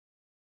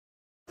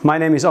My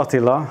name is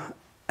Attila,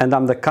 and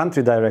I'm the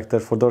country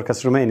director for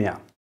Dorcas, Romania.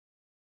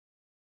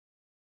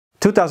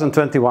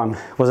 2021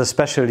 was a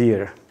special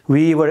year.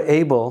 We were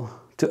able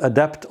to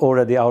adapt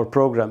already our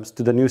programs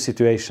to the new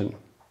situation.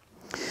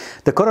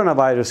 The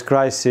coronavirus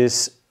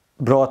crisis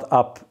brought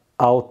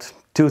out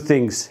two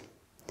things.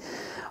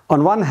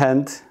 On one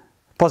hand,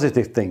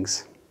 positive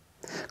things.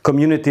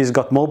 Communities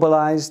got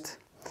mobilized,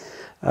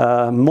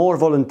 more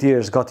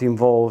volunteers got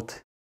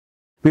involved.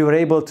 We were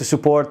able to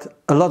support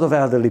a lot of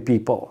elderly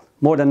people.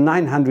 More than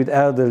 900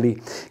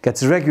 elderly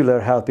gets regular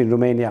help in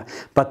Romania,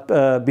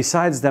 but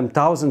besides them,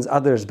 thousands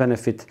others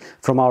benefit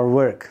from our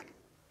work.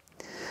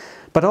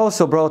 But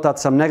also brought out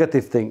some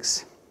negative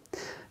things.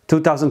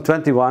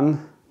 2021,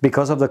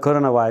 because of the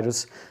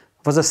coronavirus,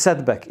 was a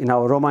setback in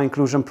our Roma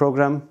inclusion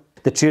program.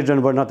 The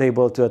children were not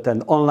able to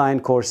attend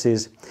online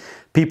courses,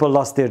 people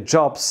lost their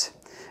jobs,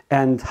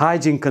 and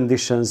hygiene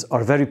conditions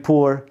are very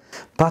poor.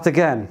 But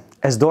again,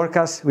 as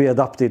Dorcas, we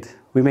adopted.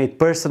 We made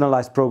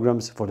personalized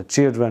programs for the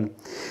children.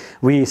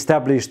 We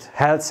established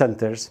health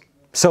centers.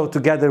 So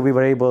together we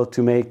were able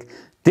to make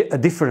a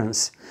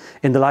difference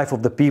in the life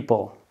of the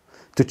people,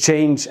 to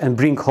change and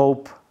bring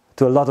hope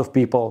to a lot of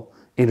people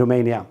in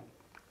Romania.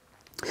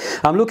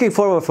 I'm looking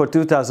forward for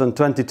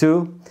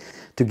 2022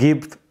 to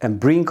give and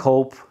bring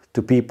hope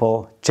to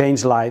people,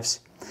 change lives.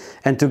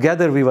 And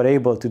together we were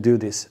able to do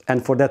this.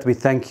 And for that we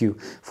thank you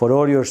for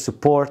all your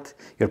support,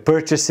 your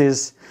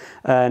purchases,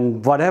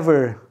 and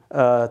whatever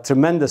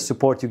tremendous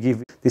support you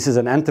give. This is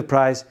an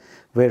enterprise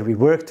where we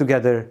work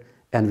together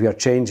and we are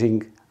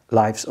changing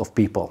lives of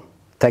people.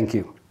 Thank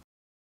you.